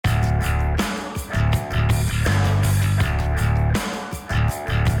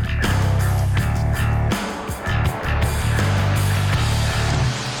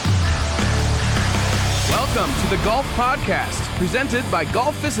Golf Podcast, presented by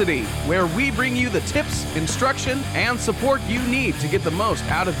Golficity, where we bring you the tips, instruction, and support you need to get the most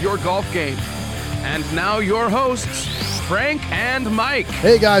out of your golf game. And now your hosts, Frank and Mike.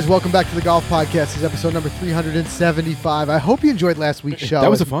 Hey guys, welcome back to the Golf Podcast. This is episode number 375. I hope you enjoyed last week's show.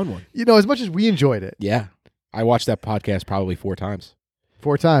 That was a fun one. You know, as much as we enjoyed it. Yeah. I watched that podcast probably 4 times.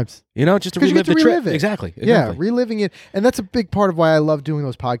 4 times. You know, just to 'Cause you relive get to the trip. relive it. Exactly. Yeah, reliving it. And that's a big part of why I love doing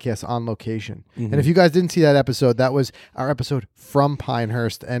those podcasts on location. And if you guys didn't see that episode, that was our episode from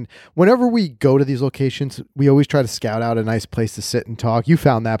Pinehurst. And whenever we go to these locations, we always try to scout out a nice place to sit and talk. You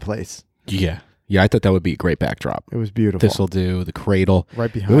found that place. Yeah. Yeah, I thought that would be a great backdrop. It was beautiful. This'll do, the cradle. Right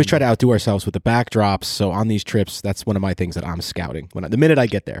behind We always me. try to outdo ourselves with the backdrops. So on these trips, that's one of my things that I'm scouting. The minute I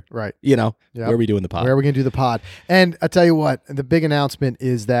get there, Right. you know, Yep. where are we doing the pod? Where are we going to do the pod? And I tell you what, the big announcement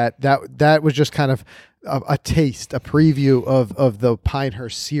is that was just kind of a taste, a preview of the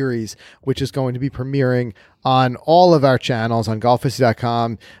Pinehurst series, which is going to be premiering on all of our channels, on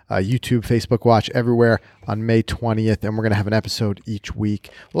golficity.com, YouTube, Facebook Watch, everywhere on May 20th. And we're going to have an episode each week.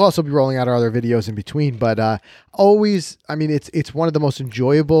 We'll also be rolling out our other videos in between. But always, I mean, it's one of the most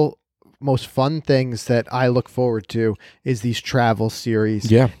enjoyable, most fun things that I look forward to is these travel series.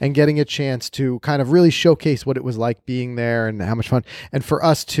 Yeah. And getting a chance to kind of really showcase what it was like being there and how much fun. And for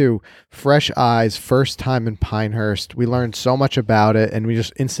us too, fresh eyes, first time in Pinehurst. We learned so much about it, and we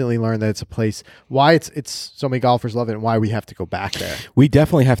just instantly learned that it's a place, why it's so many golfers love it, and why we have to go back there. We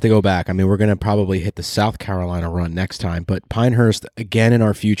definitely have to go back. I mean, we're going to probably hit the South Carolina run next time, but Pinehurst, again, in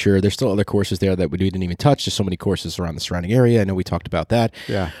our future, there's still other courses there that we didn't even touch. There's so many courses around the surrounding area. I know we talked about that.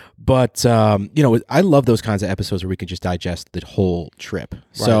 Yeah. But, you know, I love those kinds of episodes where we can just digest the whole trip. Right.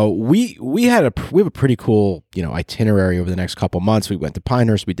 So we have a pretty cool, you know, itinerary over the next couple months. We went to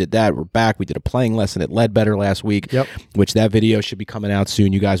Pinehurst. We did that. We're back. We did a playing lesson at Ledbetter last week, which that video should be coming out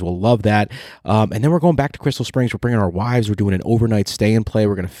soon. You guys will love that. And then we're going back to Crystal Springs. We're bringing our wives. We're doing an overnight stay and play.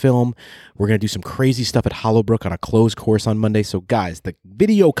 We're going to film. We're going to do some crazy stuff at Hollowbrook on a closed course on Monday. So, guys, the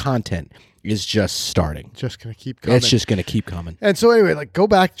video content is just starting. Just going to keep coming. It's just going to keep coming. And so anyway, like, go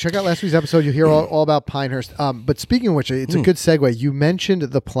back, check out last week's episode. You'll hear all about Pinehurst. But speaking of which, it's a good segue. You mentioned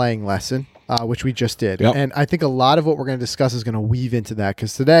the playing lesson, which we just did. Yep. And I think a lot of what we're going to discuss is going to weave into that,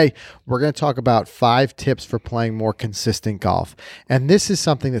 because today we're going to talk about 5 tips for playing more consistent golf. And this is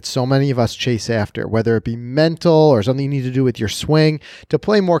something that so many of us chase after, whether it be mental or something you need to do with your swing to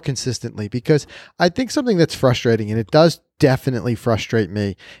play more consistently. Because I think something that's frustrating, and it does definitely frustrate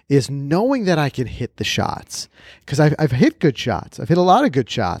me, is knowing that I can hit the shots, because I've hit good shots. I've hit a lot of good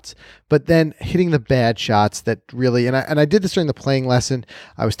shots, but then hitting the bad shots that really, and I did this during the playing lesson.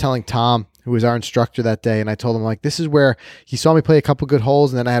 I was telling Tom, who was our instructor that day, and I told him, like, this is where he saw me play a couple good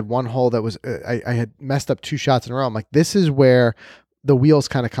holes, and then I had one hole that was, I had messed up 2 shots in a row. I'm like, this is where the wheels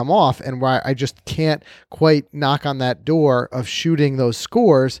kind of come off, and where I just can't quite knock on that door of shooting those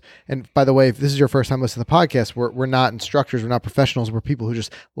scores. And by the way, if this is your first time listening to the podcast, we're not instructors, we're not professionals, we're people who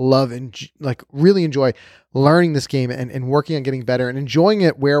just love and like really enjoy learning this game and working on getting better and enjoying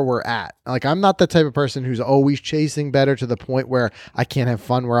it where we're at. Like, I'm not the type of person who's always chasing better to the point where I can't have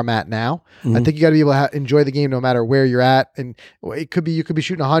fun where I'm at now. I think you got to be able to enjoy the game no matter where you're at. And it could be, you could be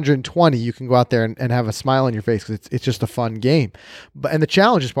shooting 120. You can go out there and have a smile on your face, because it's just a fun game. And the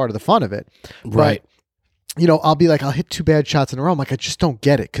challenge is part of the fun of it. Right. But, you know, I'll be like, I'll hit 2 bad shots in a row. I'm like, I just don't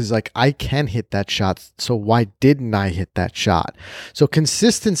get it, because like I can hit that shot. So why didn't I hit that shot? So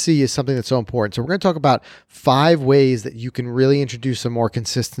consistency is something that's so important. So we're going to talk about 5 ways that you can really introduce some more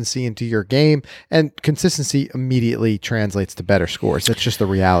consistency into your game, and consistency immediately translates to better scores. That's just the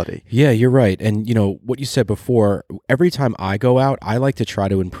reality. Yeah, you're right. And you know what you said before, every time I go out, I like to try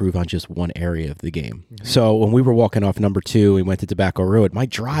to improve on just one area of the game. So when we were walking off number 2, we went to Tobacco Road, my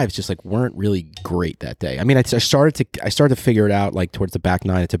drives just like weren't really great that day. I mean, I started to figure it out like towards the back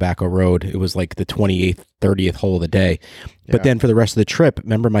 9 at Tobacco Road. It was like the 28th, 30th hole of the day. But then for the rest of the trip,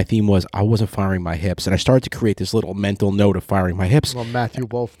 remember my theme was I wasn't firing my hips. And I started to create this little mental note of firing my hips. Little Matthew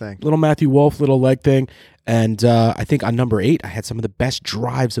Wolf thing. Little Matthew Wolf, little leg thing. And I think on number 8, I had some of the best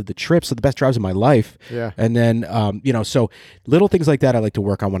drives of the trip, so the best drives of my life. Yeah. And then, you know, so little things like that I like to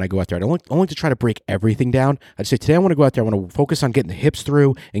work on when I go out there. I don't like to try to break everything down. I'd say today I want to go out there, I want to focus on getting the hips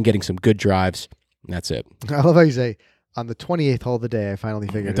through and getting some good drives. And that's it. I love how you say, on the 28th hole of the day, I finally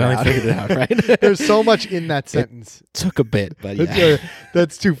figured it out. Figured it out, right? There's so much in that sentence. It took a bit, but yeah.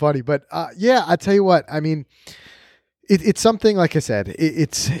 That's too funny. But yeah, I tell you what, I mean, it's something, like I said,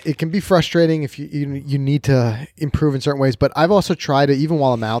 it can be frustrating if you need to improve in certain ways. But I've also tried to, even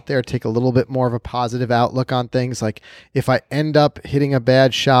while I'm out there, take a little bit more of a positive outlook on things. Like if I end up hitting a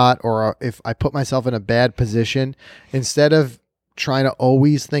bad shot, or if I put myself in a bad position, instead of trying to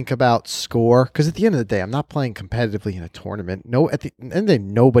always think about score, because at the end of the day, I'm not playing competitively in a tournament. No, at the end of the day,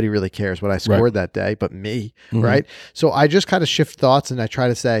 nobody really cares what I scored that day but me, right? So I just kind of shift thoughts and I try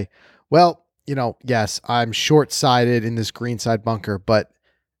to say, well, yes, I'm short-sided in this greenside bunker, but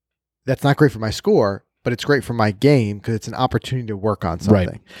that's not great for my score, but it's great for my game because it's an opportunity to work on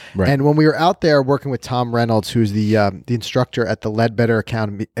something. Right. And when we were out there working with Tom Reynolds, who's the instructor at the Ledbetter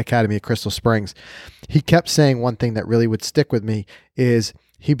Academy at Crystal Springs, he kept saying one thing that really would stick with me is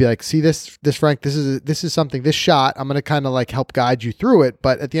he'd be like, see this Frank, this is something, this shot, I'm going to kind of like help guide you through it.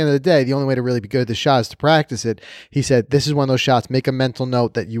 But at the end of the day, the only way to really be good at this shot is to practice it. He said, this is one of those shots, make a mental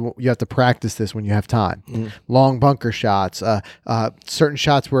note that you have to practice this when you have time. Long bunker shots, certain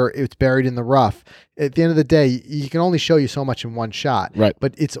shots where it's buried in the rough. At the end of the day, you can only show you so much in one shot. Right.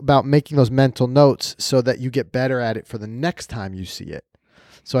 But it's about making those mental notes so that you get better at it for the next time you see it.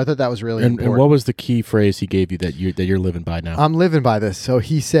 So I thought that was really important. And what was the key phrase he gave you that you're living by now? I'm living by this. So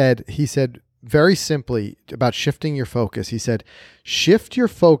he said very simply about shifting your focus. He said, shift your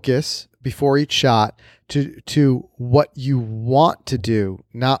focus before each shot to what you want to do,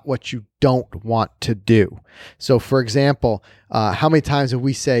 not what you don't want to do. So for example, how many times have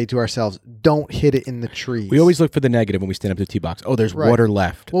we say to ourselves, don't hit it in the trees? We always look for the negative when we stand up to the tee box. Oh, there's water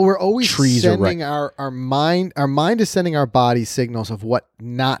left. Well, we're always trees sending our mind is sending our body signals of what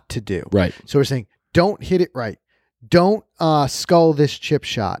not to do. Right. So we're saying, don't hit it right. Don't scull this chip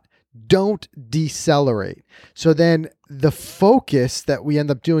shot. Don't decelerate. So then the focus that we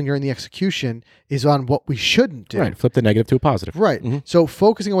end up doing during the execution is on what we shouldn't do. Right. Flip the negative to a positive. Right. So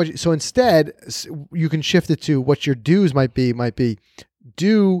focusing on so instead you can shift it to what your do's might be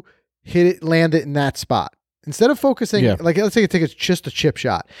do hit it, land it in that spot. Instead of focusing, like let's say it's just a chip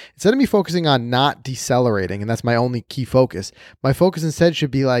shot. Instead of me focusing on not decelerating, and that's my only key focus, my focus instead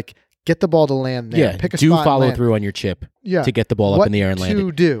should be like, get the ball to land there. Yeah, pick a do spot follow through on your chip to get the ball up in the air and land it.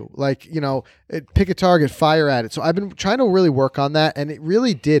 What to do. Like, pick a target, fire at it. So I've been trying to really work on that, and it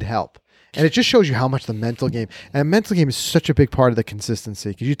really did help. And it just shows you how much the mental game, and a mental game is such a big part of the consistency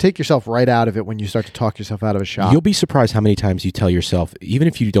because you take yourself right out of it when you start to talk yourself out of a shot. You'll be surprised how many times you tell yourself, even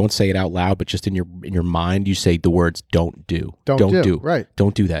if you don't say it out loud, but just in your mind, you say the words "don't do," "don't do," right?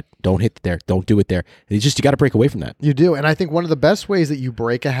 Don't do that. Don't hit there. Don't do it there. You got to break away from that. You do, and I think one of the best ways that you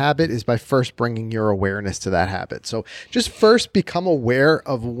break a habit is by first bringing your awareness to that habit. So just first become aware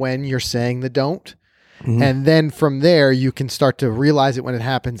of when you're saying the don't. And then from there, you can start to realize it when it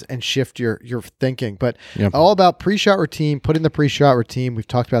happens and shift your thinking. But all about pre-shot routine, put in the pre-shot routine. We've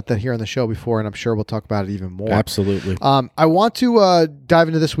talked about that here on the show before, and I'm sure we'll talk about it even more. Absolutely. I want to dive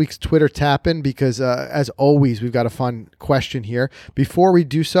into this week's Twitter tap-in because, as always, we've got a fun question here. Before we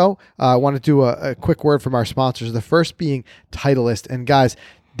do so, I want to do a quick word from our sponsors, the first being Titleist. And guys,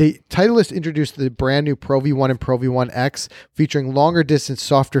 Titleist introduced the brand new Pro V1 and Pro V1X featuring longer distance,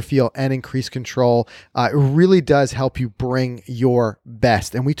 softer feel, and increased control. It really does help you bring your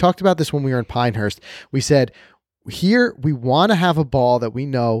best. And we talked about this when we were in Pinehurst. We said, here we want to have a ball that we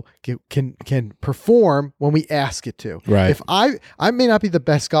know can perform when we ask it to. Right. If I may not be the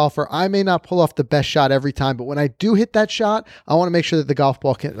best golfer, I may not pull off the best shot every time, but when I do hit that shot, I want to make sure that the golf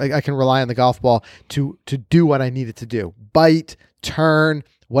ball I can rely on the golf ball to do what I need it to do. Bite, turn,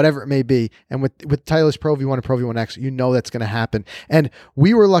 whatever it may be. And with Titleist Pro V1 and Pro V1X, you know that's going to happen. And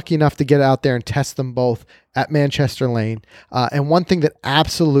we were lucky enough to get out there and test them both at Manchester Lane. And one thing that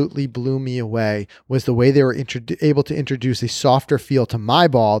absolutely blew me away was the way they were able to introduce a softer feel to my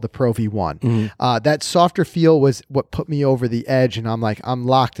ball, the Pro V1. That softer feel was what put me over the edge. And I'm like, I'm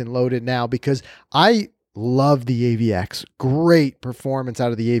locked and loaded now because I love the AVX. Great performance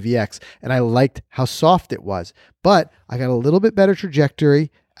out of the AVX. And I liked how soft it was. But I got a little bit better trajectory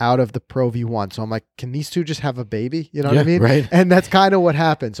out of the Pro V1. So I'm like, can these two just have a baby? You know what I mean? Right. And that's kind of what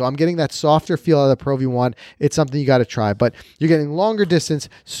happened. So I'm getting that softer feel out of the Pro V1. It's something you got to try. But you're getting longer distance,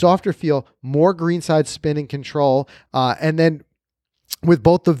 softer feel, more greenside spinning control. And then with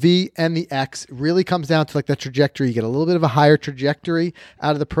both the V and the X, it really comes down to like that trajectory. You get a little bit of a higher trajectory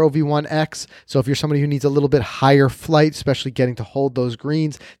out of the Pro V1X. So if you're somebody who needs a little bit higher flight, especially getting to hold those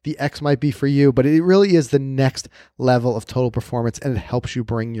greens, the X might be for you. But it really is the next level of total performance, and it helps you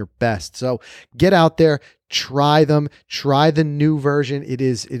bring your best. So get out there, try them, try the new version. It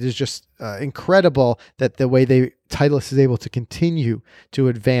is just incredible that the way Titleist is able to continue to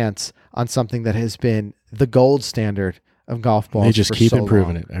advance on something that has been the gold standard of golf balls. They just keep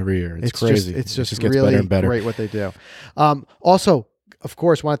improving long. it every year. It's crazy. It just gets really better and better. Great what they do. Also, of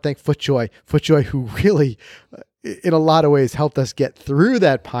course, want to thank FootJoy, who really, in a lot of ways, helped us get through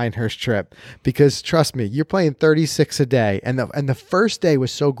that Pinehurst trip. Because trust me, you're playing 36 a day, and the first day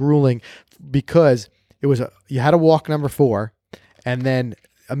was so grueling because it was you had to walk number 4. And then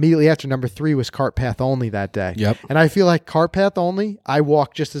immediately after, number 3 was cart path only that day. Yep. And I feel like cart path only, I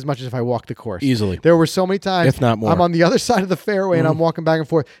walk just as much as if I walk the course. Easily. There were so many times, If not more. I'm on the other side of the fairway and I'm walking back and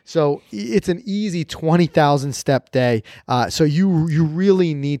forth. So it's an easy 20,000 step day. So you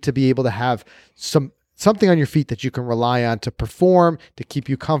really need to be able to have something on your feet that you can rely on to perform, to keep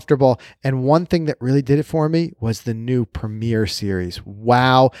you comfortable. And one thing that really did it for me was the new Premier Series.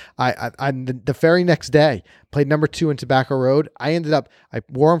 Wow. The very next day, played number 2 in Tobacco Road. I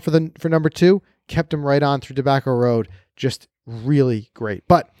wore them for number 2, kept them right on through Tobacco Road. Just really great.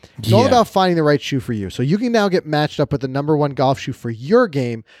 But it's all about finding the right shoe for you. So you can now get matched up with the number 1 golf shoe for your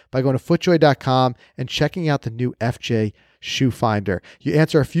game by going to footjoy.com and checking out the new FJ Shoe Finder. You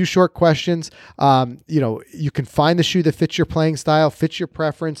answer a few short questions. You can find the shoe that fits your playing style, fits your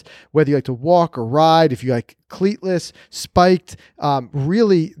preference, whether you like to walk or ride, if you like cleatless, spiked.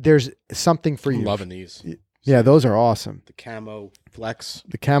 Really, there's something for you. I'm loving these. Yeah, those are awesome. The camo flex.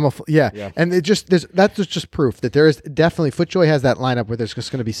 The camo, yeah. And that's just proof that there is definitely, FootJoy has that lineup where there's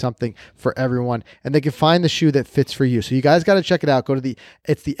just going to be something for everyone, and they can find the shoe that fits for you. So you guys got to check it out.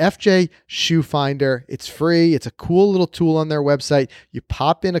 It's the FJ Shoe Finder. It's free. It's a cool little tool on their website. You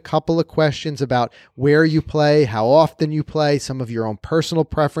pop in a couple of questions about where you play, how often you play, some of your own personal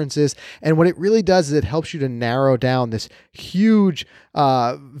preferences, and what it really does is it helps you to narrow down this huge,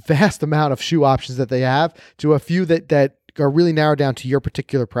 vast amount of shoe options that they have to a few that are really narrowed down to your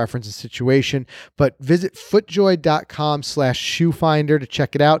particular preference and situation. But visit footjoy.com/shoefinder to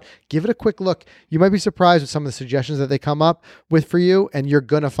check it out. Give it a quick look. You might be surprised with some of the suggestions that they come up with for you, and you're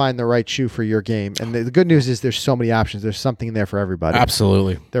going to find the right shoe for your game. And the good news is there's so many options. There's something in there for everybody.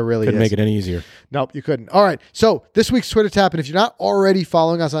 Absolutely. There really Couldn't is. make it any easier. Nope, you couldn't. All right. So this week's Twitter tap, and if you're not already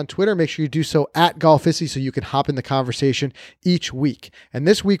following us on Twitter, make sure you do so at Golficity so you can hop in the conversation each week. And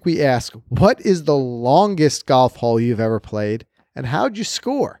this week we ask, what is the longest golf hole you've ever played, and how'd you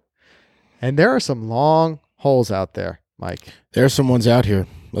score? And there are some long holes out there, Mike. There's some ones out here.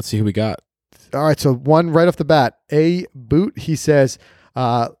 Let's see who we got. All right, so one right off the bat, A Boot, he says,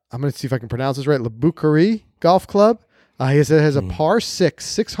 I'm going to see if I can pronounce this right, Le Boucherie Golf Club. He says it has a par 6,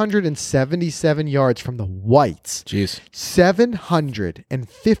 677 yards from the whites. Jeez.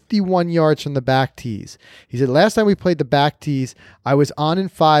 751 yards from the back tees. He said, last time we played the back tees, I was on in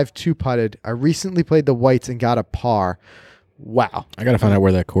 5, 2-putted. I recently played the whites and got a par. Wow. I got to find out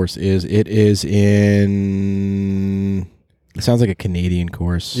where that course is. It is in... It sounds like a Canadian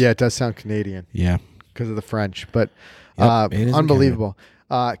course. Yeah, it does sound Canadian. Yeah. Because of the French. But Yep, it is in unbelievable.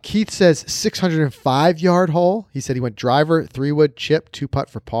 Keith says 605-yard hole. He said he went driver, 3-wood, chip, 2-putt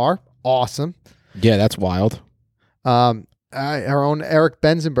for par. Awesome. Yeah, that's wild. Our own Eric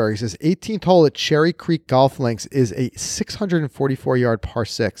Benzenberg, he says 18th hole at Cherry Creek Golf Links is a 644-yard par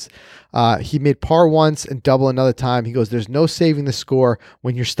 6. He made par once and double another time. He goes, there's no saving the score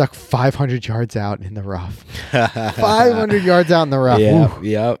when you're stuck 500 yards out in the rough. 500 yards out in the rough. Yeah, Ooh,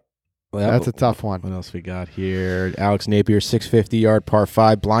 yep. Well, that's a tough one. What else we got here? Alex Napier, 650-yard par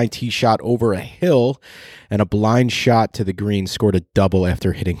 5, blind tee shot over a hill, and a blind shot to the green. Scored a double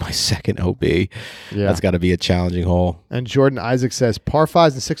after hitting my second OB. Yeah. That's got to be a challenging hole. And Jordan Isaac says, par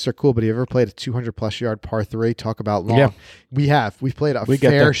 5s and 6s are cool, but have you ever played a 200-plus yard par 3? Talk about long. Yeah. We have. We've played a We get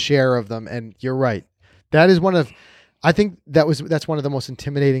fair them. share of them, and you're right. That is one of... I think that's one of the most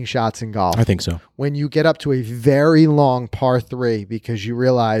intimidating shots in golf. I think so. When you get up to a very long par 3 because you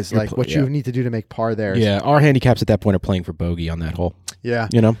realize what you need to do to make par there. Yeah, our handicaps at that point are playing for bogey on that hole. Yeah.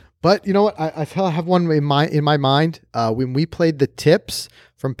 You know? But you know what? I have one in my mind. When we played the tips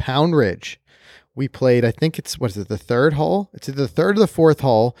from Pound Ridge, we played, I think it's, the third hole? It's either the third or the fourth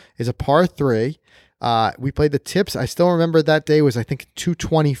hole is a par 3. We played the tips. I still remember that day was, I think,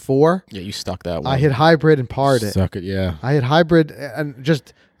 224. Yeah, you stuck that one. I hit hybrid and parred it. Stuck it, yeah. I hit hybrid and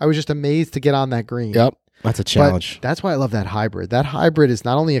I was just amazed to get on that green. Yep, that's a challenge. But that's why I love that hybrid. That hybrid is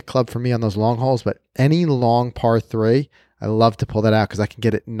not only a club for me on those long holes, but any long par 3, I love to pull that out because I can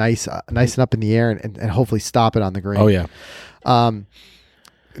get it nice and up in the air and hopefully stop it on the green. Oh, yeah.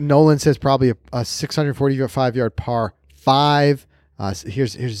 Nolan says probably a 645-yard par 5.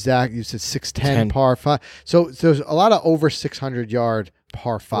 Here's Zach. You said 610 par 5. So there's a lot of over 600-yard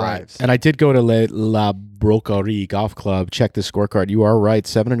par 5s. Right. And I did go to La Broquerie Golf Club. Check the scorecard. You are right.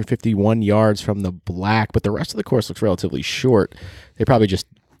 751 yards from the black, but the rest of the course looks relatively short. They probably just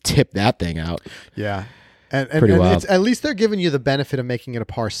tipped that thing out. Yeah. And Pretty wild. it's, at least they're giving you the benefit of making it a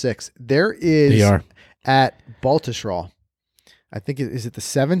par 6. There is They are. at Baltusrol, I think is it the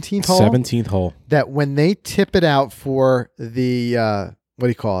 17th hole? 17th hole. That when they tip it out for the what do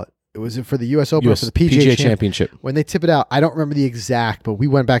you call it? It was for the U.S. Open or for the PGA Championship. When they tip it out, I don't remember the exact, but we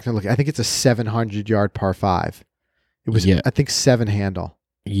went back and looked. I think it's a 700-yard par 5. It was, I think, 7 handle.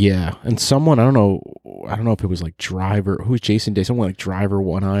 Yeah, and someone I don't know if it was like driver. Who was Jason Day? Someone like driver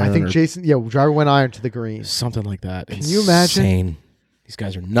 1 iron. I think driver 1 iron to the green. Something like that. Can you imagine? Insane. These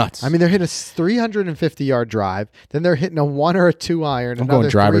guys are nuts. I mean, they're hitting a 350-yard drive. Then they're hitting a 1 or a 2 iron. I'm going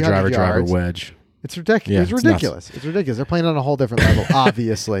driver wedge. It's ridiculous. Yeah, it's ridiculous. It's ridiculous. They're playing on a whole different level,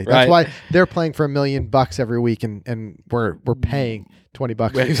 obviously. That's why they're playing for $1 million every week, and we're paying $20 for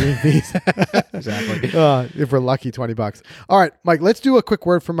green fees. Exactly. If we're lucky, $20. All right, Mike, let's do a quick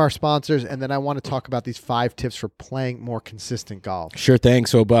word from our sponsors, and then I want to talk about these 5 tips for playing more consistent golf. Sure thing.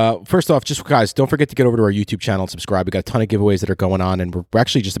 So first off, just guys, don't forget to get over to our YouTube channel and subscribe. We got a ton of giveaways that are going on, and we're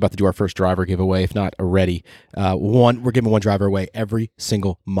actually just about to do our first driver giveaway, if not already. We're giving 1 driver away every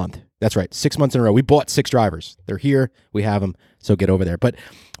single month. That's right, 6 months in a row. We bought 6 drivers. They're here. We have them, so get over there. But I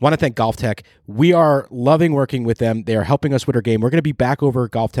want to thank GolfTec. We are loving working with them. They are helping us with our game. We're going to be back over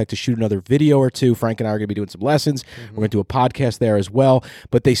at GolfTec to shoot another video or 2. Frank and I are going to be doing some lessons. We're going to do a podcast there as well.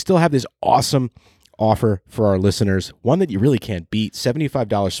 But they still have this awesome offer for our listeners, one that you really can't beat.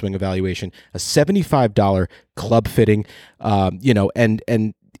 $75 swing evaluation, a $75 club fitting,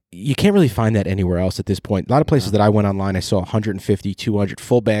 and you can't really find that anywhere else at this point. A lot of places that I went online, I saw 150, 200,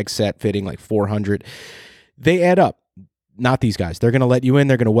 full bag set fitting, like 400. They add up. Not these guys. They're going to let you in.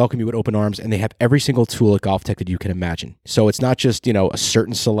 They're going to welcome you with open arms, and they have every single tool at GolfTec that you can imagine. So it's not just, a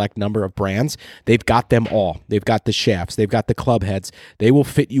certain select number of brands. They've got them all. They've got the shafts. They've got the club heads. They will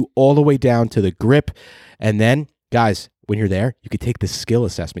fit you all the way down to the grip. And then, guys, when you're there, you could take the skill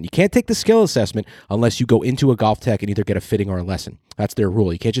assessment. You can't take the skill assessment unless you go into a GolfTec and either get a fitting or a lesson. That's their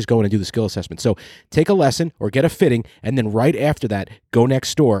rule. You can't just go in and do the skill assessment. So take a lesson or get a fitting, and then right after that, go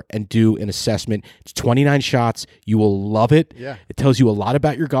next door and do an assessment. It's 29 shots. You will love it. Yeah. It tells you a lot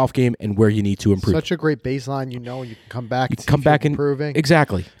about your golf game and where you need to improve. Such a great baseline. You can come back. You can come back and improving.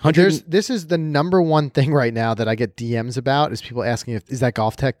 Exactly. This is the number one thing right now that I get DMs about is people asking is that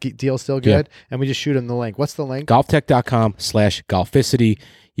GolfTec deal still good? Yeah. And we just shoot them the link. What's the link? GolfTec.com/Golficity.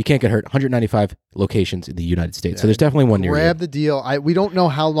 You can't get hurt. 195 locations in the United States. Yeah. So there's definitely one near you. Grab the deal. We don't know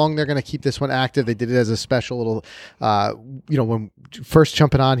how long they're going to keep this one active. They did it as a special little, when first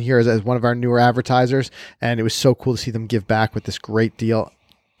jumping on here as one of our newer advertisers. And it was so cool to see them give back with this great deal.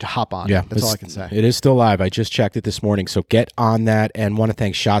 To hop on. Yeah, that's all I can say. It is still live. I just checked it this morning. So get on that, and want to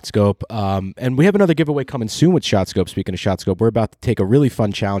thank ShotScope. And we have another giveaway coming soon with ShotScope. Speaking of ShotScope, we're about to take a really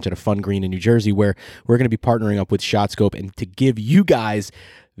fun challenge at a fun green in New Jersey where we're going to be partnering up with ShotScope and to give you guys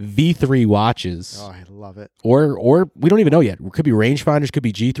V3 watches. Oh, I love it. Or we don't even know yet. It could be rangefinders, could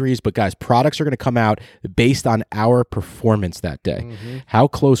be G3s, but guys, products are going to come out based on our performance that day. Mm-hmm. How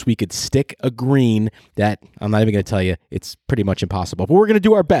close we could stick a green that I'm not even going to tell you. It's pretty much impossible. But we're going to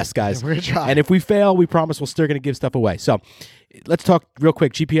do our best, guys. We're going to try. And if we fail, we promise we're still going to give stuff away. So let's talk real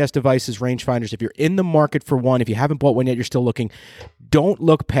quick. GPS devices, rangefinders. If you're in the market for one, if you haven't bought one yet, you're still looking, don't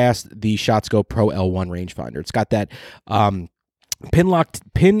look past the ShotScope Pro L1 rangefinder. It's got that pin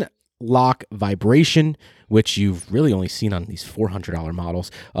lock vibration, which you've really only seen on these $400 models.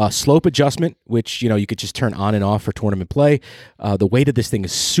 Slope adjustment, which you could just turn on and off for tournament play. The weight of this thing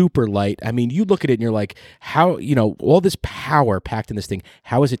is super light. I mean, you look at it and you're like, how all this power packed in this thing?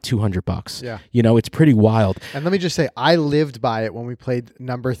 How is it $200? Yeah, it's pretty wild. And let me just say, I lived by it when we played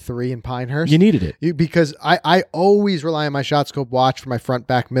number 3 in Pinehurst. You needed it because I always rely on my ShotScope watch for my front,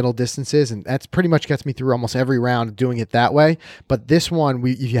 back, middle distances, and that's pretty much gets me through almost every round doing it that way. But this one,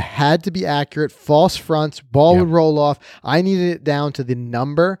 you had to be accurate. False fronts. Ball would roll off. I needed it down to the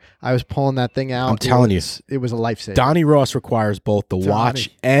number. I was pulling that thing out. I'm telling you, it was a lifesaver. Donnie Ross requires both the watch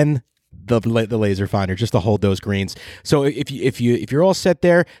and the laser finder just to hold those greens. So if you're all set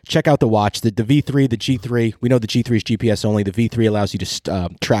there, check out the watch, the V3, the G3. We know the G3 is GPS only. The V3 allows you to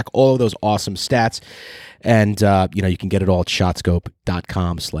track all of those awesome stats. And you can get it all at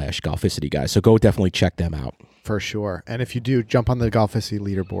shotscope.com/Golficity, guys. So go definitely check them out. For sure. And if you do, jump on the Golficity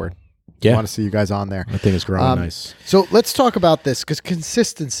leaderboard. Yeah. I want to see you guys on there. I think it's growing nice. So let's talk about this because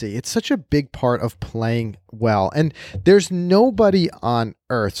consistency, it's such a big part of playing well. And there's nobody on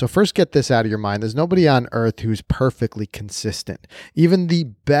earth. So first get this out of your mind. There's nobody on earth who's perfectly consistent. Even the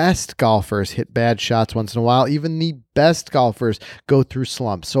best golfers hit bad shots once in a while. Even the best golfers go through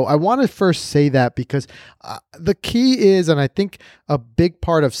slumps. So I want to first say that because the key is, and I think a big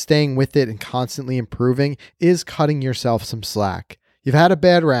part of staying with it and constantly improving is cutting yourself some slack. You've had a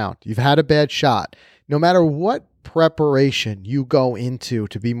bad round. You've had a bad shot. No matter what preparation you go into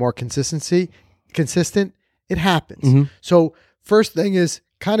to be more consistent, it happens. Mm-hmm. So first thing is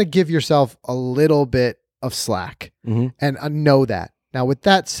kind of give yourself a little bit of slack and know that. Now, with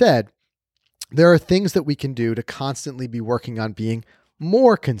that said, there are things that we can do to constantly be working on being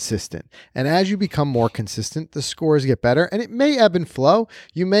more consistent. And as you become more consistent, the scores get better. And it may ebb and flow.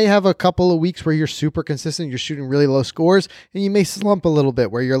 You may have a couple of weeks where you're super consistent, you're shooting really low scores, and you may slump a little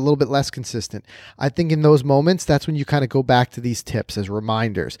bit where you're a little bit less consistent. I think in those moments, that's when you kind of go back to these tips as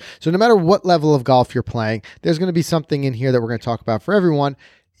reminders. So no matter what level of golf you're playing, there's going to be something in here that we're going to talk about for everyone.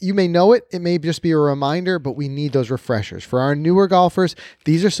 You may know it. It may just be a reminder, but we need those refreshers. For our newer golfers,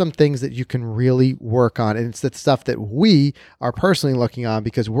 these are some things that you can really work on. And it's the stuff that we are personally looking on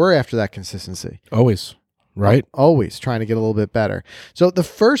because we're after that consistency. Always. Right? Always trying to get a little bit better. So the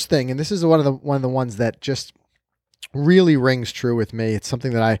first thing, and this is one of the ones that just really rings true with me. It's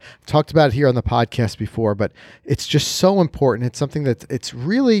something that I talked about here on the podcast before, but it's just so important. It's something that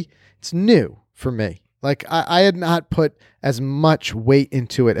it's new for me. Like I had not put as much weight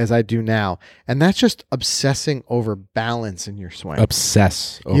into it as I do now. And that's just obsessing over balance in your swing.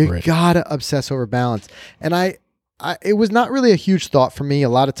 Obsess over it. You gotta obsess over balance. And it was not really a huge thought for me. A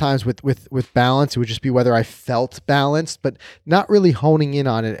lot of times with balance, it would just be whether I felt balanced, but not really honing in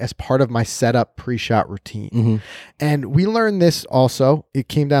on it as part of my setup pre-shot routine. Mm-hmm. And we learned this also. It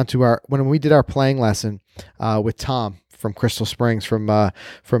came down to when we did our playing lesson with Tom from Crystal Springs,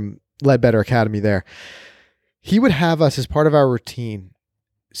 from Ledbetter Academy there. He would have us as part of our routine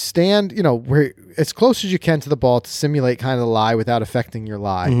stand, where as close as you can to the ball to simulate kind of the lie without affecting your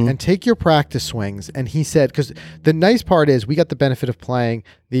lie, and take your practice swings. And he said, because the nice part is we got the benefit of playing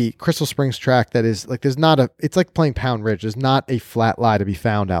the Crystal Springs track that is like, it's like playing Pound Ridge. There's not a flat lie to be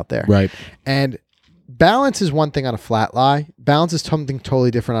found out there. Right. And balance is one thing on a flat lie. Balance is something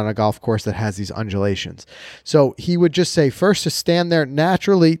totally different on a golf course that has these undulations. So he would just say, first, just stand there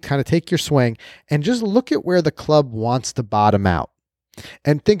naturally, kind of take your swing, and just look at where the club wants to bottom out.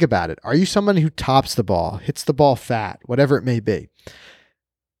 And think about it. Are you someone who tops the ball, hits the ball fat, whatever it may be?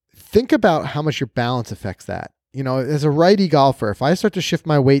 Think about how much your balance affects that. As a righty golfer, if I start to shift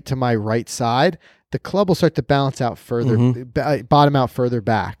my weight to my right side, the club will start to balance out further, bottom out further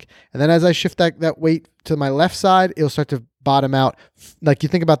back. And then as I shift that weight to my left side, it'll start to bottom out. Like you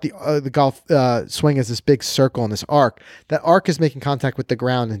think about the golf swing as this big circle and this arc. That arc is making contact with the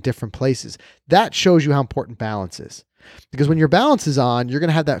ground in different places. That shows you how important balance is. Because when your balance is on, you're going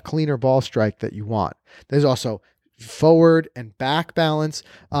to have that cleaner ball strike that you want. There's also forward and back balance.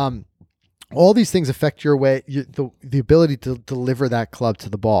 All these things affect your way, the ability to deliver that club to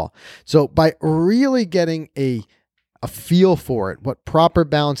the ball. So by really getting a feel for it, what proper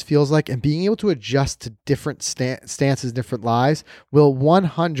balance feels like, and being able to adjust to different stances, different lies, will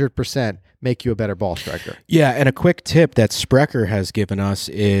 100% make you a better ball striker. Yeah, and a quick tip that Sprecher has given us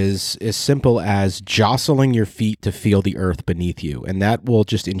is as simple as jostling your feet to feel the earth beneath you, and that will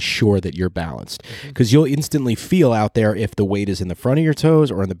just ensure that you're balanced, because you'll instantly feel out there if the weight is in the front of your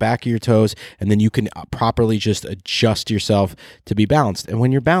toes or in the back of your toes, and then you can properly just adjust yourself to be balanced. And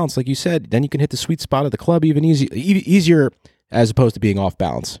when you're balanced, like you said, then you can hit the sweet spot of the club even easier as opposed to being off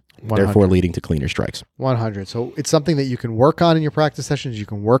balance. 100. Therefore leading to cleaner strikes. 100. So it's something that you can work on in your practice sessions. You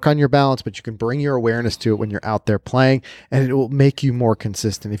can work on your balance, but you can bring your awareness to it when you're out there playing, and it will make you more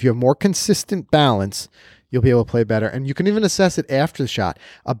consistent. If you have more consistent balance, you'll be able to play better. And you can even assess it after the shot.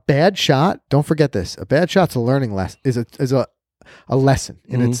 A bad shot, don't forget this, a bad shot's a learning lesson, is a lesson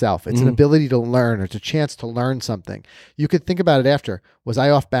in itself. It's an ability to learn, or it's a chance to learn something. You could think about it after. Was I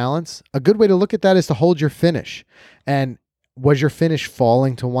off balance? A good way to look at that is to hold your finish. And was your finish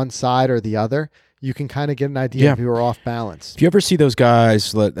falling to one side or the other? You can kind of get an idea if you were off balance. If you ever see those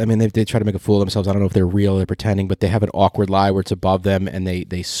guys, they try to make a fool of themselves. I don't know if they're real or they're pretending, but they have an awkward lie where it's above them and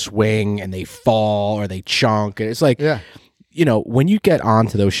they swing and they fall or they chunk. And it's like, when you get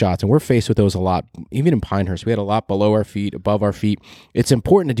onto those shots, and we're faced with those a lot, even in Pinehurst, we had a lot below our feet, above our feet. It's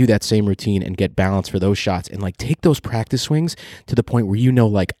important to do that same routine and get balance for those shots and take those practice swings to the point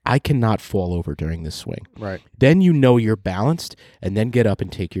where I cannot fall over during this swing. Right. Then you're balanced, and then get up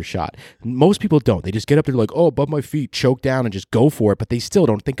and take your shot. Most people don't. They just get up there like, above my feet, choke down and just go for it, but they still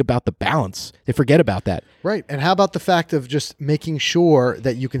don't think about the balance. They forget about that. Right. And how about the fact of just making sure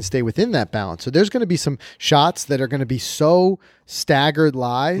that you can stay within that balance? So there's going to be some shots that are going to be so staggered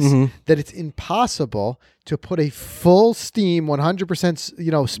lies that it's impossible to put a full steam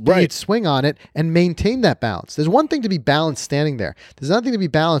 100% speed swing on it and maintain that balance. There's one thing to be balanced standing there. There's another thing to be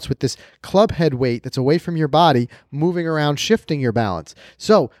balanced with this club head weight that's away from your body, moving around, shifting your balance.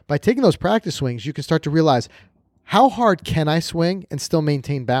 So by taking those practice swings, you can start to realize, how hard can I swing and still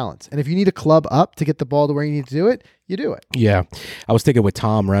maintain balance? And if you need a club up to get the ball to where you need to do it, you do it. Yeah. I was thinking what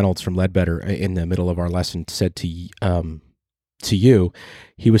Tom Reynolds from Ledbetter in the middle of our lesson said to you.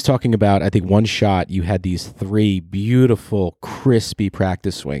 He was talking about, I think, one shot, you had these 3 beautiful, crispy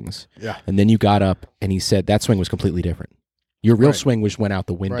practice swings. Yeah. And then you got up and he said that swing was completely different. Your real Right. swing went out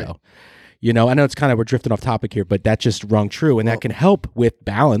the window. Right. You know, I know it's kind of, we're drifting off topic here, but that just rung true. And that can help with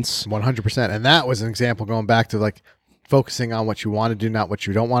balance. 100%. And that was an example going back to like focusing on what you want to do, not what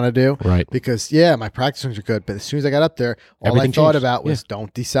you don't want to do. Right. Because yeah, my practice swings are good, but as soon as I got up there, all Everything I thought changed. about was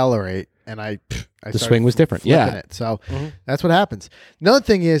don't decelerate. And I The started swing was different. flipping Yeah. it. So that's what happens. Another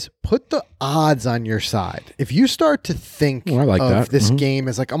thing is put the odds on your side. If you start to think I like of that. this game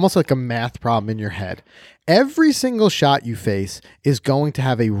as like almost like a math problem in your head, every single shot you face is going to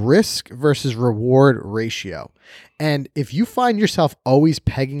have a risk versus reward ratio. And if you find yourself always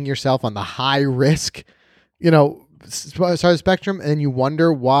pegging yourself on the high risk, side of the spectrum, and you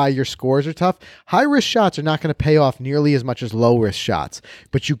wonder why your scores are tough, high risk shots are not going to pay off nearly as much as low risk shots.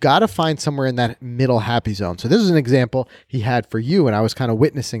 But you got to find somewhere in that middle happy zone. So this is an example he had for you, and I was kind of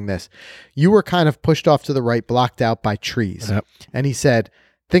witnessing this. You were kind of pushed off to the right, blocked out by trees. Yep. And he said,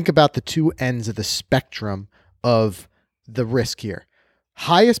 think about the two ends of the spectrum of the risk here.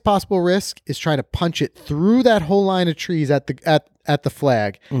 Highest possible risk is trying to punch it through that whole line of trees at the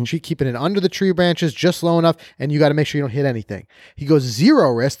flag. Keeping it under the tree branches just low enough, and you got to make sure you don't hit anything. He goes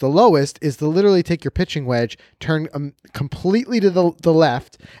 0 risk. The lowest is to literally take your pitching wedge, turn completely to the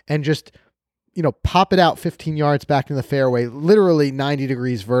left, and just pop it out 15 yards back in the fairway, literally 90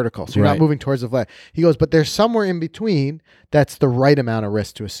 degrees vertical. So you're not moving towards the flag. He goes, but there's somewhere in between that's the right amount of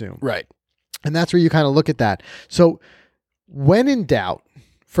risk to assume. Right. And that's where you kind of look at that. So when in doubt,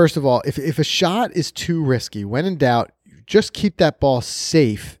 first of all, if a shot is too risky, when in doubt, just keep that ball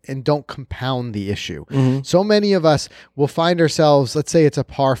safe and don't compound the issue. So many of us will find ourselves, let's say it's a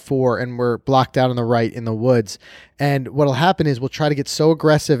par 4 and we're blocked out on the right in the woods. And what'll happen is we'll try to get so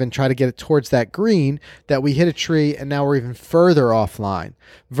aggressive and try to get it towards that green that we hit a tree and now we're even further offline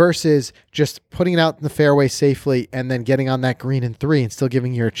versus just putting it out in the fairway safely and then getting on that green in 3 and still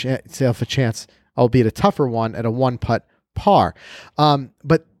giving yourself a chance, albeit a tougher one, at a 1-putt par.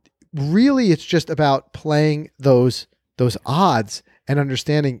 But really it's just about playing those odds and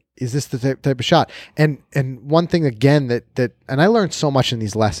understanding, is this the type of shot? And one thing again that and I learned so much in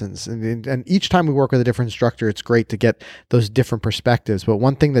these lessons, and each time we work with a different instructor, it's great to get those different perspectives. But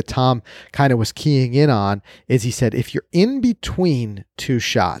one thing that Tom kind of was keying in on is he said, if you're in between two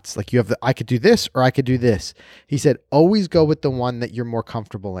shots, like you have I could do this or I could do this, he said, always go with the one that you're more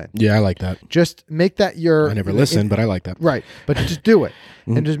comfortable in. Yeah, I like that. Just make that your... I never listened, but I like that. Right. But just do it.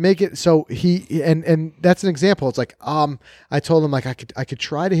 And just make it so and that's an example. It's like, I told him like I could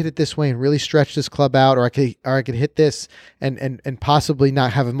try to hit it this way and really stretch this club out, or I could hit this and possibly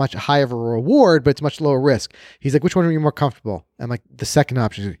not have a much higher of a reward, but it's much lower risk. He's like, which one are you more comfortable? I'm like, the second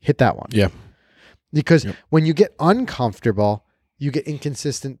option is hit that one. Yeah. Because when you get uncomfortable, you get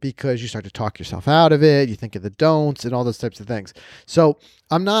inconsistent because you start to talk yourself out of it. You think of the don'ts and all those types of things. So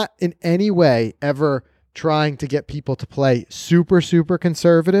I'm not in any way ever trying to get people to play super, super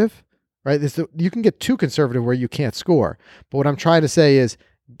conservative, right? You can get too conservative where you can't score. But what I'm trying to say is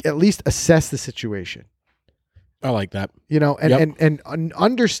at least assess the situation. I like that. And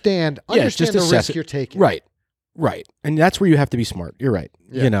understand just the assess risk it. you're taking. Right. And that's where you have to be smart. You're right.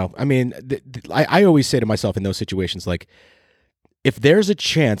 Yeah. I mean, I always say to myself in those situations, like, if there's a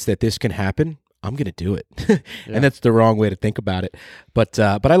chance that this can happen, I'm going to do it. And that's the wrong way to think about it. But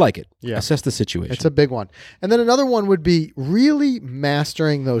I like it. Yeah. Assess the situation. It's a big one. And then another one would be really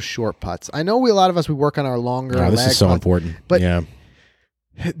mastering those short putts. I know a lot of us, we work on our longer this lag is so putts, important. but yeah.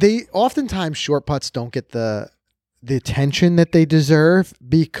 they oftentimes short putts don't get the attention that they deserve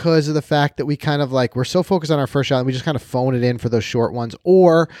because of the fact that we kind of like, we're so focused on our first shot and we just kind of phone it in for those short ones,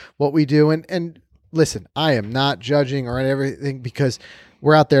 or what we do. And listen, I am not judging or everything because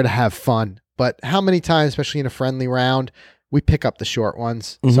we're out there to have fun. But how many times, especially in a friendly round, we pick up the short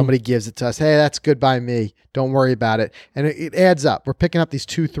ones. Somebody gives it to us. Hey, that's good by me. Don't worry about it. And it adds up. We're picking up these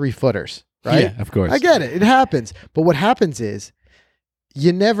 2-3 footers, right? Yeah, of course. I get it. It happens. But what happens is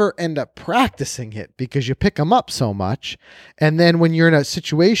you never end up practicing it because you pick them up so much. And then when you're in a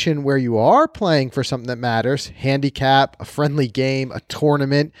situation where you are playing for something that matters, handicap, a friendly game, a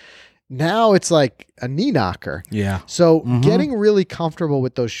tournament, now it's like a knee knocker. Yeah. So getting really comfortable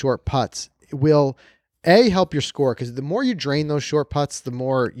with those short putts will help your score, because the more you drain those short putts, the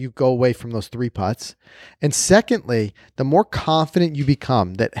more you go away from those 3 putts. And secondly, the more confident you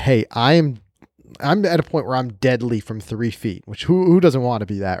become that, hey, I'm at a point where I'm deadly from 3 feet, which who doesn't want to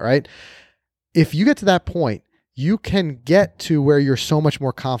be that, right? If you get to that point, you can get to where you're so much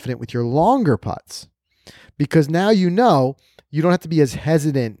more confident with your longer putts, because now you don't have to be as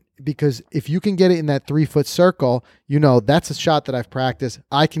hesitant. Because if you can get it in that 3-foot circle, that's a shot that I've practiced.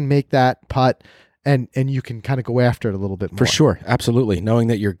 I can make that putt and you can kind of go after it a little bit more. For sure. Absolutely. Knowing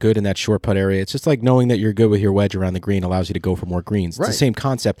that you're good in that short putt area. It's just like knowing that you're good with your wedge around the green allows you to go for more greens. It's the same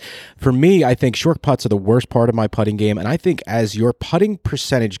concept. For me, I think short putts are the worst part of my putting game. And I think as your putting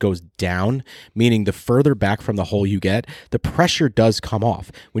percentage goes down, meaning the further back from the hole you get, the pressure does come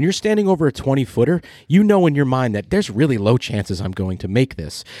off. When you're standing over a 20-footer, you know in your mind that there's really low chances I'm going to make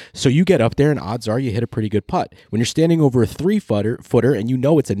this. So you get up there and odds are you hit a pretty good putt. When you're standing over a 3-footer and you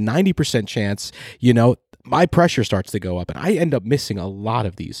know it's a 90% chance, my pressure starts to go up and I end up missing a lot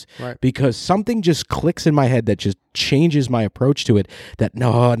of these because something just clicks in my head that just changes my approach to it, that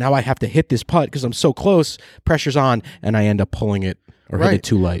now I have to hit this putt because I'm so close, pressure's on, and I end up pulling it or hit it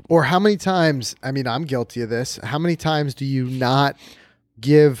too light. Or how many times, I'm guilty of this, how many times do you not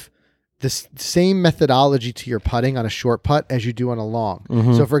give the same methodology to your putting on a short putt as you do on a long?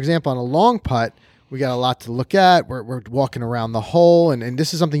 So for example, on a long putt, we got a lot to look at. We're walking around the hole, and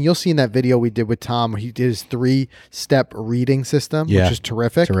this is something you'll see in that video we did with Tom, where he did his 3-step reading system, which is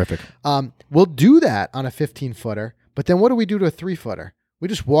terrific. We'll do that on a 15-footer, but then what do we do to a 3-footer? We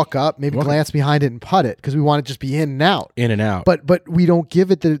just walk up, maybe glance behind it and putt it because we want it to just be in and out. In and out. But we don't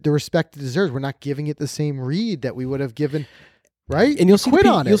give it the respect it deserves. We're not giving it the same read that we would have given. Right? And you'll see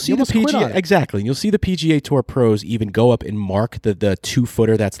you'll see the PGA exactly. And you'll see the PGA Tour pros even go up and mark the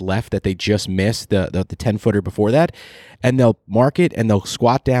 2-footer that's left that they just missed, the 10-footer before that, and they'll mark it and they'll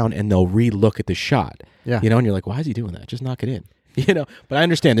squat down and they'll re-look at the shot. Yeah. And you're like, why is he doing that? Just knock it in. But I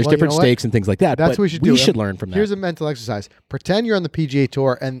understand there's different stakes and things like that. That's but what we should do. We should learn from that. Here's a mental exercise. Pretend you're on the PGA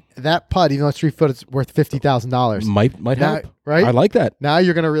Tour and that putt, even though it's 3 foot, it's worth $50,000. Might help. Right? I like that. Now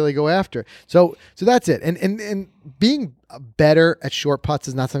you're going to really go after it. So that's it. And being better at short putts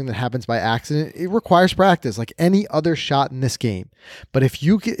is not something that happens by accident. It requires practice, like any other shot in this game. But if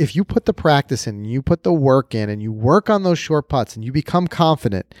you put the practice in, you put the work in, and you work on those short putts, and you become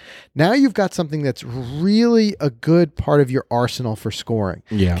confident, now you've got something that's really a good part of your arsenal for scoring.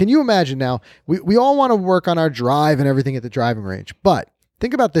 Yeah. Can you imagine now? We all want to work on our drive and everything at the driving range, but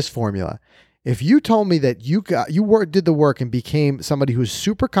think about this formula. If you told me that you did the work and became somebody who's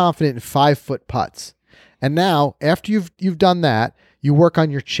super confident in 5-foot putts, and now after you've done that, you work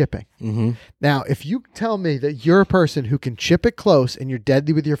on your chipping. Now, if you tell me that you're a person who can chip it close and you're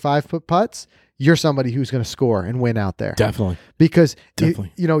deadly with your 5-foot putts, you're somebody who's going to score and win out there. Definitely. Because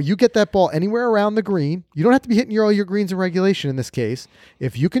you get that ball anywhere around the green. You don't have to be hitting all your greens in regulation in this case.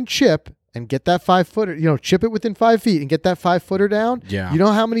 If you can chip and get that 5-footer, chip it within 5 feet and get that 5-footer down. Yeah. You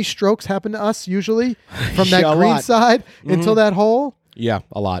know how many strokes happen to us usually from that green side until that hole? Yeah,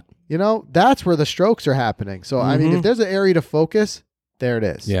 a lot. That's where the strokes are happening. So, if there's an area to focus, there it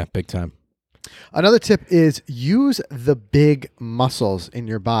is. Yeah, big time. Another tip is use the big muscles in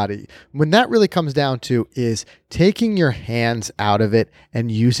your body. When that really comes down to is taking your hands out of it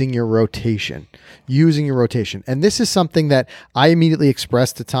and using your rotation. And this is something that I immediately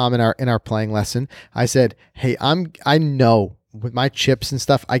expressed to Tom in our playing lesson. I said, hey, I know with my chips and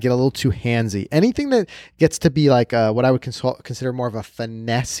stuff, I get a little too handsy. Anything that gets to be like what I would consider more of a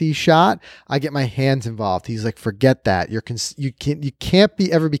finesse-y shot, I get my hands involved. He's like, forget that. You can't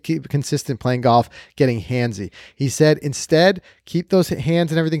ever be consistent playing golf getting handsy. He said, instead, keep those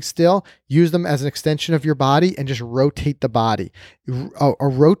hands and everything still. Use them as an extension of your body and just rotate the body. A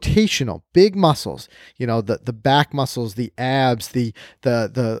rotational, big muscles, the back muscles, the abs, the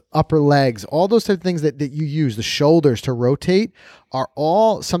upper legs, all those type of things that you use, the shoulders to rotate, are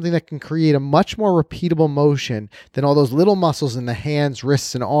all something that can create a much more repeatable motion than all those little muscles in the hands,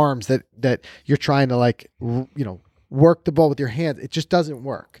 wrists, and arms that you're trying to work the ball with your hands. It just doesn't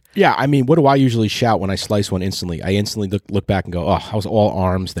work. Yeah, what do I usually shout when I slice one instantly? I instantly look back and go, oh, I was all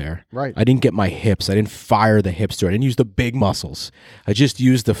arms there. Right. I didn't get my hips. I didn't fire the hips to it. I didn't use the big muscles. I just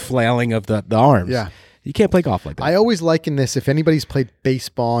used the flailing of the arms. Yeah. You can't play golf like that. I always liken this, if anybody's played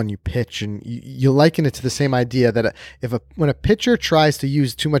baseball and you pitch, and you liken it to the same idea that when a pitcher tries to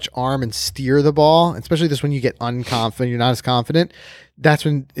use too much arm and steer the ball, especially this when you get unconfident, you're not as confident, that's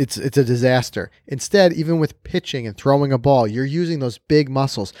when it's a disaster. Instead, even with pitching and throwing a ball, you're using those big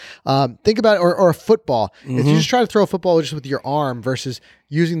muscles. Think about it, or a football. If you just try to throw a football just with your arm versus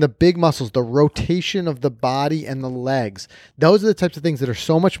using the big muscles, the rotation of the body and the legs, those are the types of things that are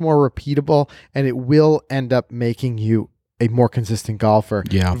so much more repeatable, and it will end up making you a more consistent golfer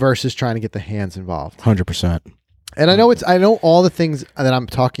versus trying to get the hands involved. 100%. And I know all the things that I'm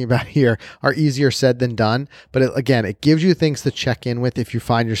talking about here are easier said than done, but it gives you things to check in with if you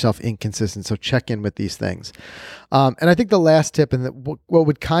find yourself inconsistent. So check in with these things. And I think the last tip, and what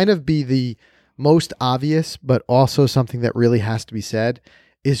would kind of be the most obvious, but also something that really has to be said,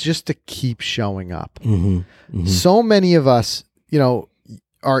 is just to keep showing up. So many of us,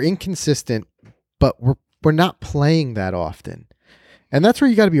 are inconsistent but we're not playing that often. And that's where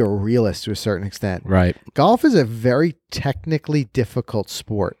you got to be a realist to a certain extent. Right. Golf is a very technically difficult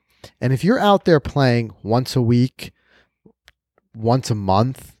sport. And if you're out there playing once a week, once a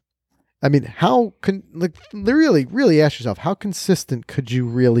month, I mean, really ask yourself, how consistent could you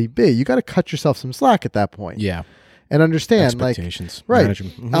really be? You got to cut yourself some slack at that point. Yeah. And understand, expectations. Right.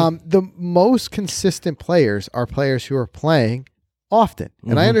 Mm-hmm. The most consistent players are players who are playing often.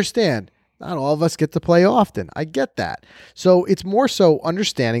 And I understand not all of us get to play often. I get that. So it's more so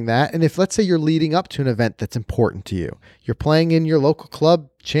understanding that. And if, let's say, you're leading up to an event that's important to you, you're playing in your local club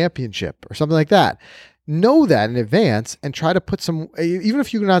championship or something like that, know that in advance and try to put some, even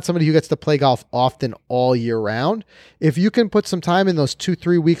if you're not somebody who gets to play golf often all year round, if you can put some time in those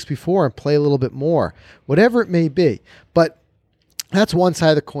 2-3 weeks before and play a little bit more, whatever it may be. But that's one side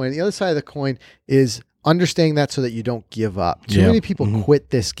of the coin. The other side of the coin is understanding that so that you don't give up. Too many people quit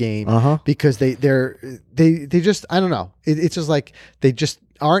this game because they just, I don't know. It's just like they just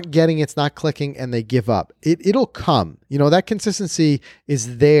aren't getting it's not clicking and they give up. It'll come. That consistency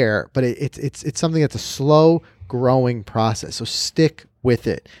is there, but it's something that's a slow growing process. So stick with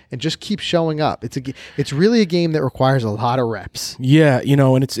it and just keep showing up. It's really a game that requires a lot of reps. Yeah,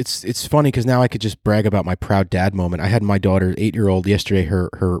 and it's funny because now I could just brag about my proud dad moment. I had my daughter, 8-year-old, yesterday,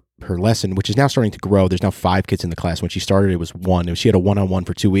 her lesson, which is now starting to grow. There's now 5 kids in the class. When she started, it was 1. And she had a one-on-one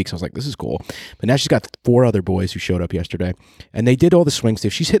for 2 weeks. I was like, this is cool. But now she's got 4 other boys who showed up yesterday. And they did all the swing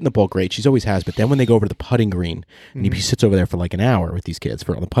stuff. She's hitting the ball great. She's always has. But then when they go over to the putting green, and he sits over there for like an hour with these kids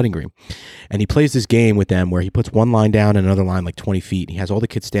on the putting green. And he plays this game with them where he puts one line down and another line like 20 feet. And he has all the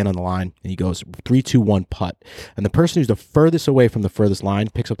kids stand on the line. And he goes 3, 2, 1, putt. And the person who's the furthest away from the furthest line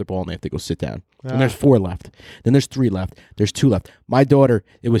picks up the ball and they have to go sit down. And there's 4 left. Then there's 3 left. There's 2 left. My daughter,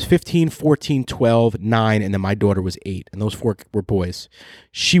 it was 15, 14, 12, 9, and then my daughter was 8. And those 4 were boys.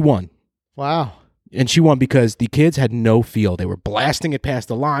 She won. Wow. And she won because the kids had no feel. They were blasting it past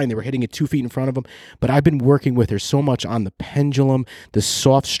the line. They were hitting it 2 feet in front of them. But I've been working with her so much on the pendulum, the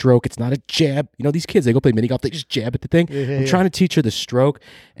soft stroke. It's not a jab. These kids, they go play mini golf. They just jab at the thing. I'm trying to teach her the stroke.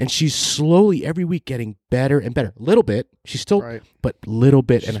 And she's slowly every week getting better and better. Little bit. She's still, but little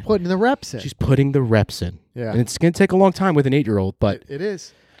bit. She's putting the reps in. She's putting the reps in. Yeah. And it's going to take a long time with an 8-year-old, but it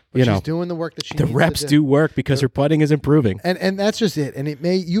is. But she's doing the work that she needs to do. The reps do work because her putting is improving. And that's just it. And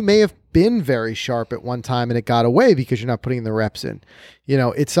you may have been very sharp at one time and it got away because you're not putting the reps in.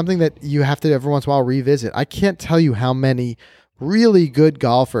 It's something that you have to every once in a while revisit. I can't tell you how many really good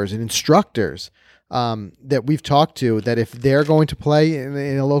golfers and instructors that we've talked to that if they're going to play in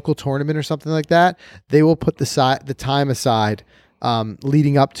a local tournament or something like that, they will put the time aside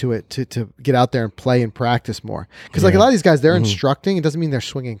leading up to it to get out there and play and practice more. Because like a lot of these guys, they're instructing. It doesn't mean they're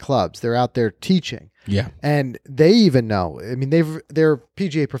swinging clubs. They're out there teaching. Yeah. And they even know. I mean, they're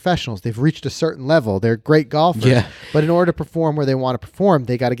PGA professionals. They've reached a certain level. They're great golfers. Yeah. But in order to perform where they want to perform,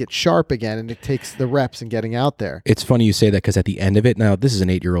 they got to get sharp again, and it takes the reps and getting out there. It's funny you say that because at the end of it, now this is an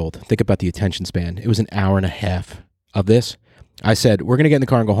 8-year-old. Think about the attention span. It was an hour and a half of this. I said, we're going to get in the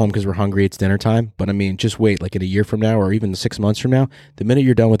car and go home because we're hungry. It's dinner time. But I mean, just wait, like in a year from now or even 6 months from now, the minute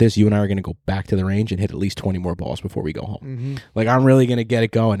you're done with this, you and I are going to go back to the range and hit at least 20 more balls before we go home. Like, I'm really going to get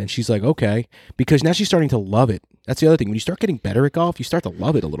it going. And she's like, okay. Because now she's starting to love it. That's the other thing. When you start getting better at golf, you start to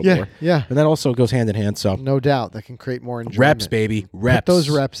love it a little more. Yeah. And that also goes hand in hand. So no doubt that can create more enjoyment. Reps, baby. Reps. Put those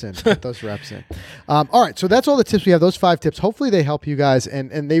reps in. Put those reps in. All right. So that's all the tips we have. Those 5 tips. Hopefully they help you guys.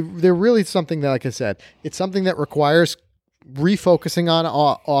 And they're really something that, like I said, it's something that requires refocusing on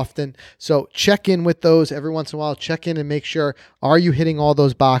often. So check in with those every once in a while. Check in and make sure, are you hitting all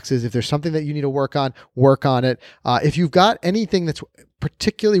those boxes? If there's something that you need to work on it. If you've got anything that's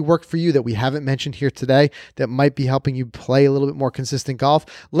particularly worked for you that we haven't mentioned here today that might be helping you play a little bit more consistent golf,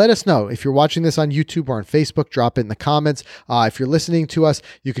 let us know. If you're watching this on YouTube or on Facebook, drop it in the comments. If you're listening to us,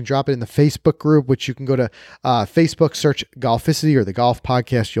 you can drop it in the Facebook group, which you can go to Facebook, search Golficity or the Golf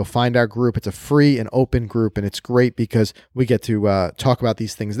Podcast. You'll find our group. It's a free and open group, and it's great because we get to talk about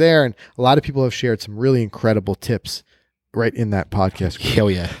these things there. And a lot of people have shared some really incredible tips right in that podcast group. Hell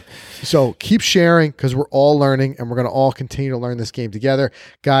yeah. So keep sharing because we're all learning and we're going to all continue to learn this game together.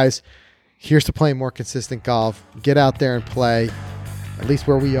 Guys, here's to playing more consistent golf. Get out there and play. At least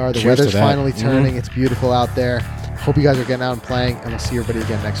where we are, the weather's finally turning. It's beautiful out there. Hope you guys are getting out and playing, and we'll see everybody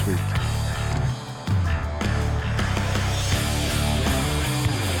again next week.